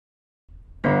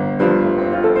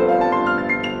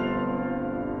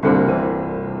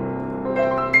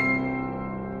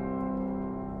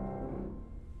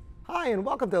and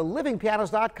welcome to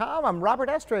livingpianos.com. I'm Robert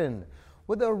Estrin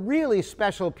with a really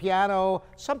special piano,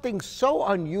 something so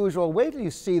unusual. Wait till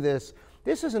you see this.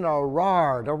 This is an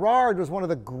Erard. Erard was one of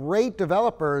the great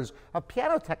developers of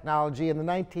piano technology in the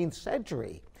 19th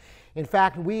century. In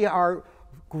fact, we are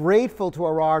grateful to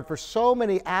Erard for so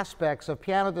many aspects of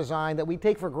piano design that we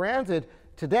take for granted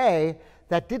today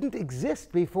that didn't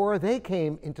exist before they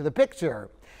came into the picture.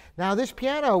 Now, this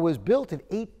piano was built in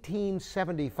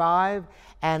 1875,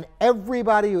 and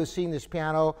everybody who has seen this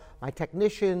piano, my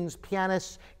technicians,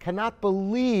 pianists, cannot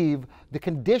believe the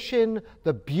condition,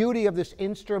 the beauty of this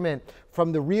instrument,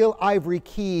 from the real ivory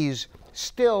keys,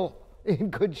 still in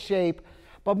good shape.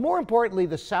 But more importantly,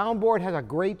 the soundboard has a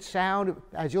great sound,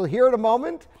 as you'll hear in a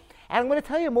moment. And I'm going to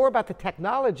tell you more about the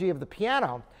technology of the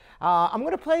piano. I'm going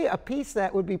to play a piece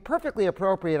that would be perfectly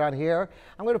appropriate on here.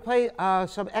 I'm going to play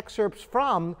some excerpts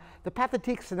from the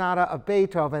Pathetique Sonata of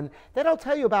Beethoven. Then I'll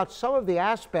tell you about some of the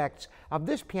aspects of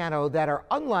this piano that are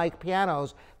unlike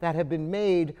pianos that have been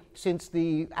made since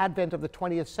the advent of the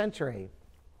 20th century.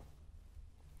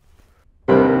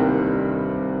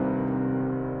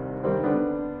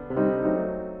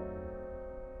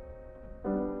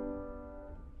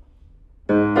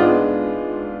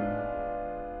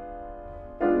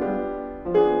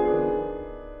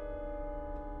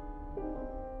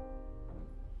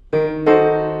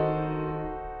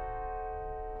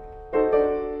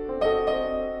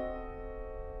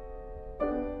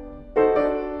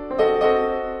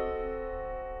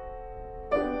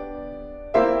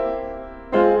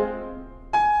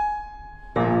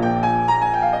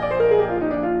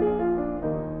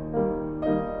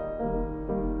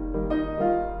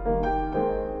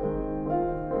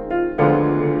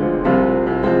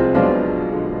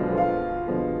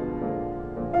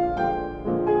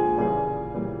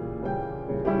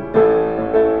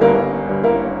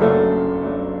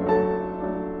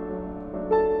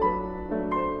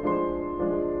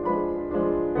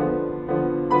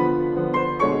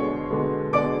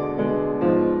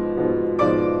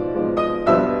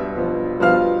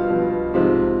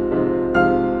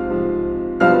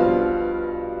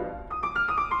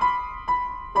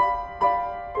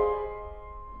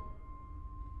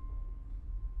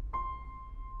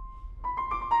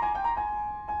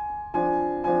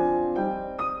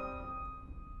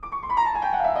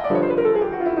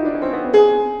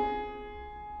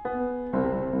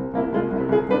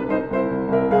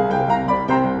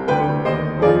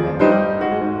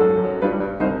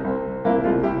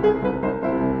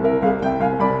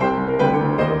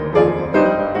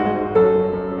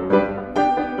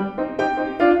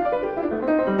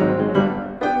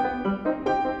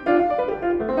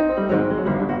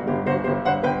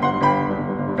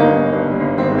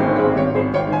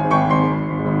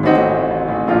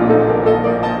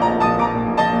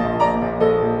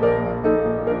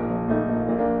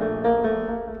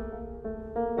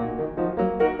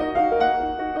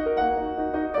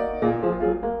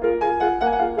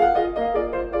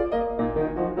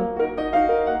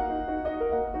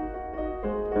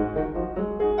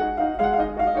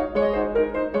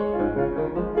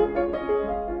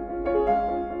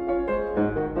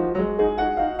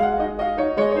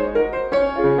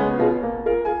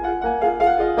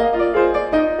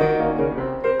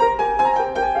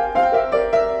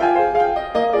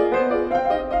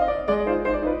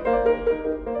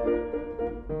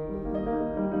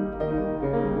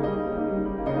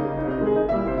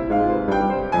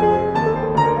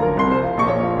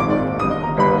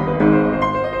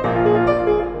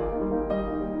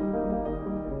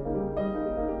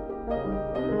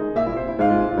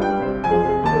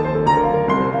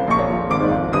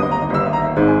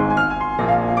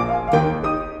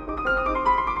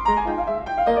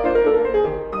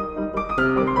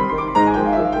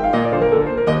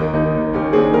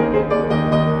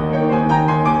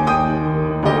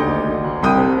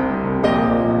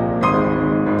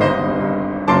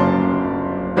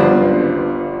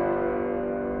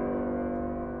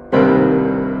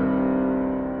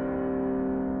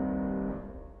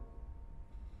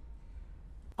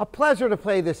 A pleasure to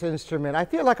play this instrument. I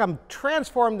feel like I'm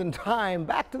transformed in time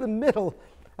back to the middle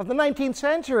of the 19th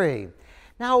century.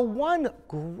 Now, one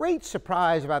great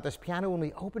surprise about this piano when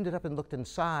we opened it up and looked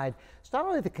inside is not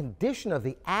only the condition of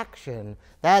the action,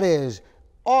 that is,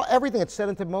 everything that's set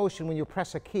into motion when you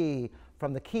press a key,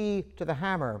 from the key to the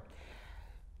hammer.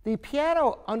 The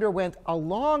piano underwent a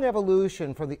long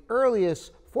evolution from the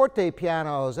earliest forte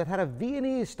pianos that had a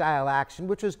Viennese style action,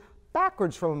 which was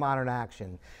backwards from a modern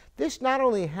action. This not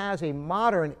only has a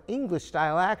modern English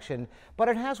style action, but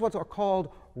it has what are called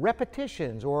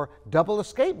repetitions or double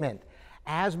escapement,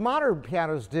 as modern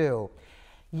pianos do.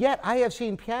 Yet I have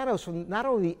seen pianos from not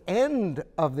only the end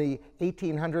of the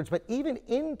 1800s, but even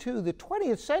into the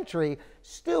 20th century,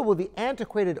 still with the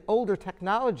antiquated older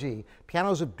technology.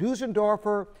 Pianos of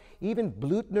Dusendorfer, even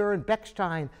Blüthner and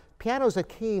Bechstein, pianos that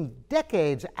came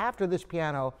decades after this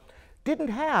piano, didn't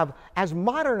have as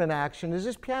modern an action as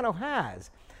this piano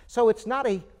has. So it's not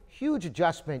a huge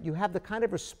adjustment. You have the kind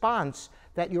of response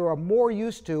that you're more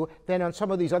used to than on some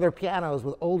of these other pianos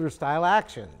with older style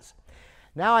actions.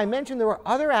 Now, I mentioned there were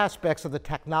other aspects of the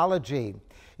technology.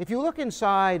 If you look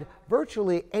inside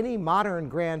virtually any modern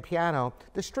grand piano,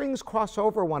 the strings cross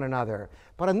over one another.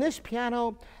 But on this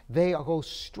piano, they go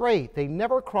straight. They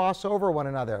never cross over one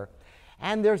another.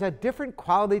 And there's a different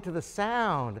quality to the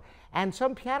sound. And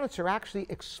some pianists are actually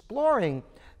exploring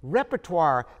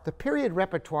repertoire, the period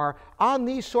repertoire, on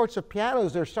these sorts of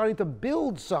pianos. They're starting to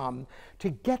build some to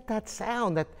get that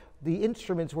sound that the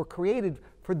instruments were created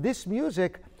for this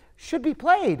music should be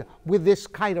played with this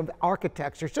kind of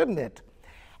architecture, shouldn't it?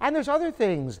 And there's other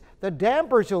things. The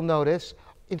dampers, you'll notice,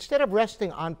 instead of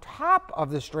resting on top of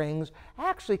the strings,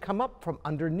 actually come up from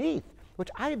underneath, which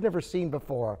I had never seen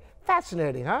before.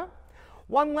 Fascinating, huh?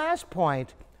 One last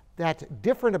point that's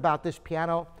different about this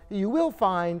piano you will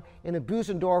find in a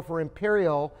Bösendorfer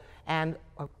Imperial and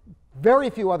very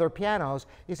few other pianos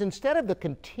is instead of the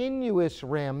continuous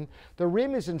rim, the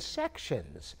rim is in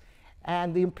sections.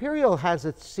 And the Imperial has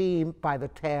its seam by the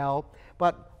tail,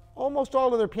 but almost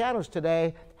all other pianos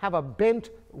today have a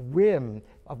bent rim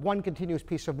of one continuous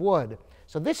piece of wood.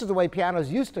 So this is the way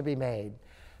pianos used to be made.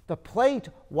 The plate,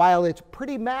 while it's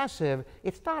pretty massive,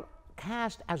 it's not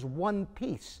cast as one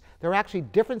piece. There are actually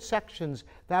different sections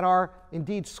that are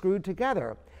indeed screwed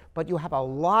together. But you have a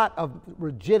lot of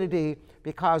rigidity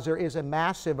because there is a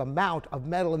massive amount of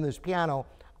metal in this piano,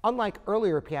 unlike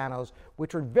earlier pianos,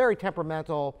 which are very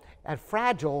temperamental and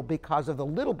fragile because of the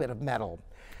little bit of metal.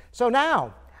 So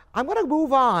now, I'm going to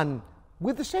move on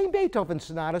with the same Beethoven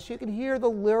sonata so you can hear the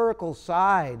lyrical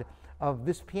side of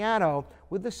this piano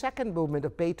with the second movement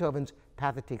of Beethoven's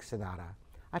Pathetique Sonata.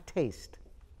 A taste.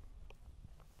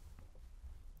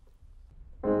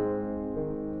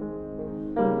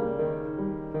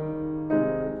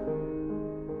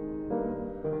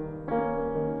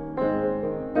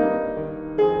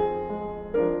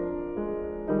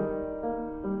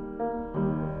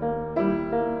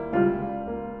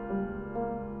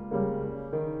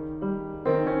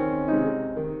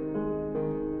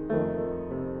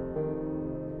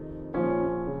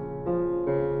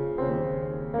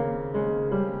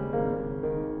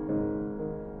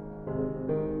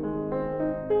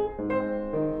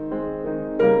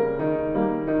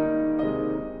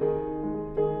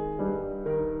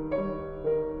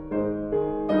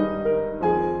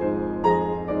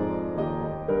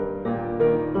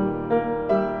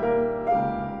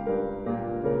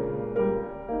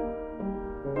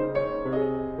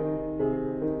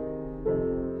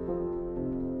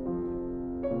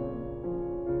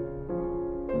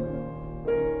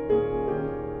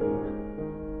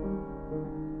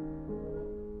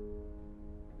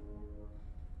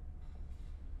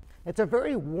 It's a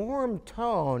very warm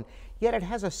tone, yet it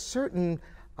has a certain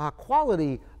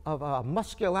quality of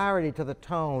muscularity to the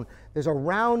tone. There's a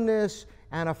roundness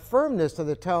and a firmness to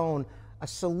the tone, a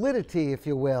solidity, if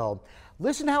you will.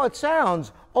 Listen how it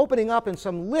sounds opening up in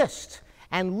some Liszt,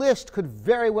 and Liszt could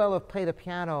very well have played a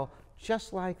piano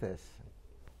just like this.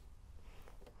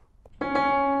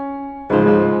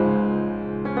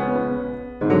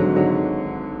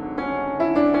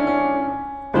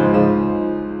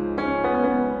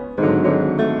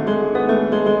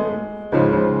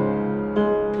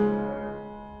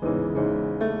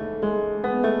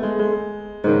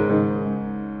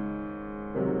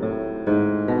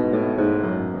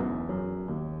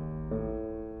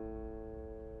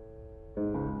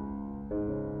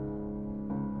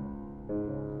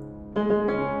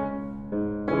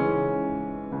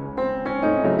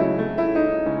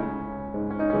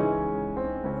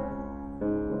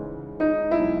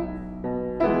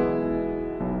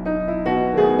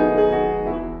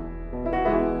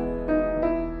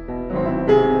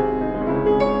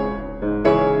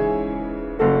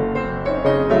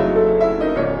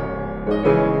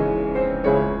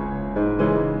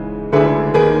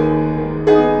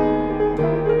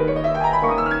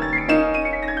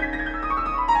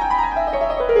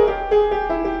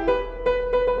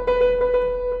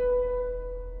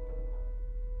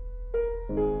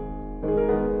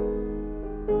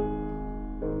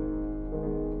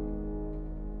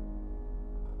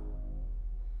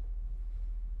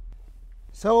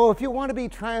 So if you want to be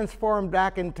transformed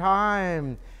back in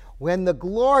time, when the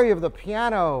glory of the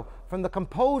piano from the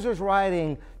composer's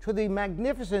writing to the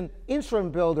magnificent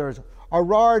instrument builders,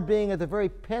 Erard being at the very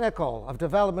pinnacle of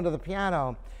development of the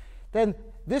piano, then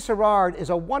this Erard is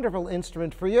a wonderful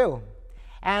instrument for you.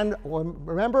 And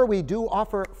remember, we do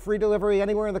offer free delivery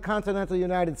anywhere in the continental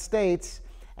United States.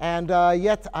 And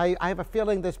yet, I have a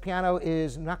feeling this piano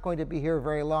is not going to be here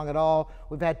very long at all.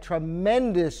 We've had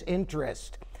tremendous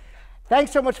interest.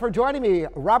 Thanks so much for joining me,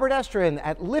 Robert Estrin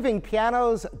at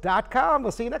livingpianos.com.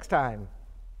 We'll see you next time.